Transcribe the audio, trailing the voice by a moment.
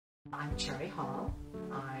I'm Cherry Hall.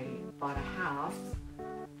 I bought a house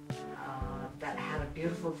that had a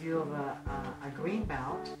beautiful view of a green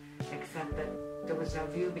belt, except that there was no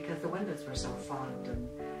view because the windows were so fogged and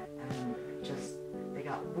just they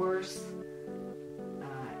got worse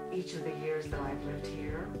each of the years that I've lived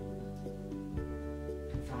here,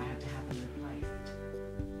 and so I had to have them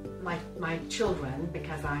replaced. My children,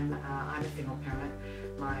 because I'm a single parent,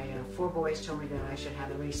 my 4 boys told me that I should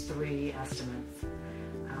have at least 3 estimates.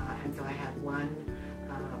 And so I had one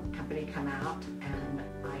company come out, and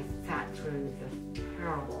I sat through this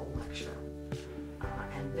terrible lecture.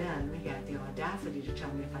 And then he had the audacity to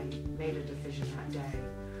tell me if I made a decision that day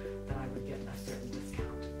that I would get a certain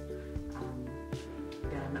discount.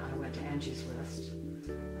 Then I went to Angie's List,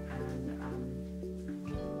 and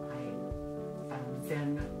I found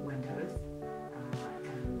Zen Windows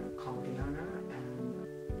and called the owner,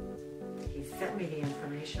 and he sent me the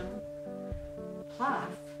information.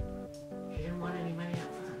 Plus, he didn't want any money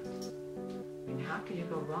up front. I mean, how can you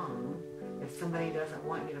go wrong if somebody doesn't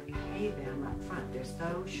want you to pay them up front? They're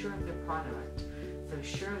so sure of their product, so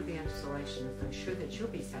sure of the installation, so sure that you'll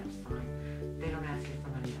be satisfied, they don't ask you for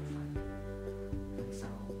money up front. And so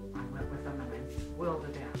I went with them, and I'm thrilled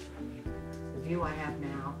to death. I mean, the view I have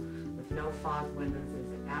now with no fog windows is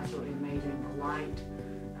absolutely amazing. The light,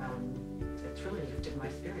 it's really lifted my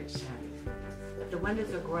spirits to have these windows. But the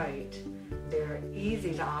windows are great. They're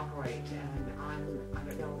easy to operate, and I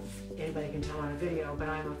don't know if anybody can tell on a video, but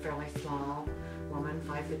I'm a fairly small woman,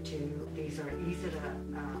 5'2". These are easy to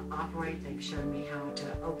operate. They've shown me how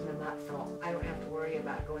to open them up, so I don't have to worry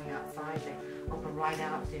about going outside. They open right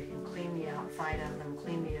out, so you can clean the outside of them,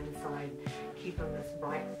 clean the inside, keep them this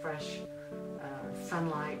bright, fresh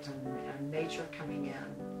sunlight and nature coming in.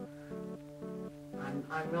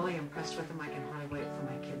 I'm really impressed with them. I can hardly wait for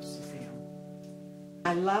my kids to see them.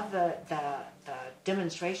 I love the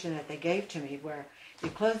demonstration that they gave to me where you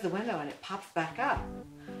close the window and it pops back up.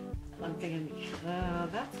 I'm thinking,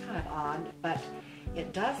 that's kind of odd, but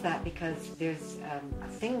it does that because there's a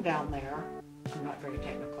thing down there. I'm not very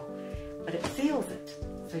technical, but it seals it.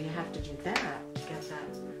 So you have to do that to get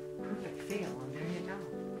that perfect seal, and there you go.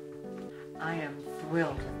 I am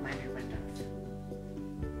thrilled with my new windows.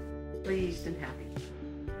 Pleased and happy.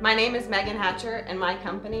 My name is Megan Hatcher, and my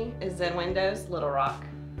company is Zen Windows Little Rock.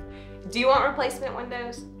 Do you want replacement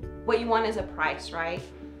windows? What you want is a price, right?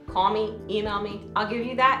 Call me, email me. I'll give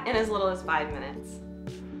you that in as little as 5 minutes.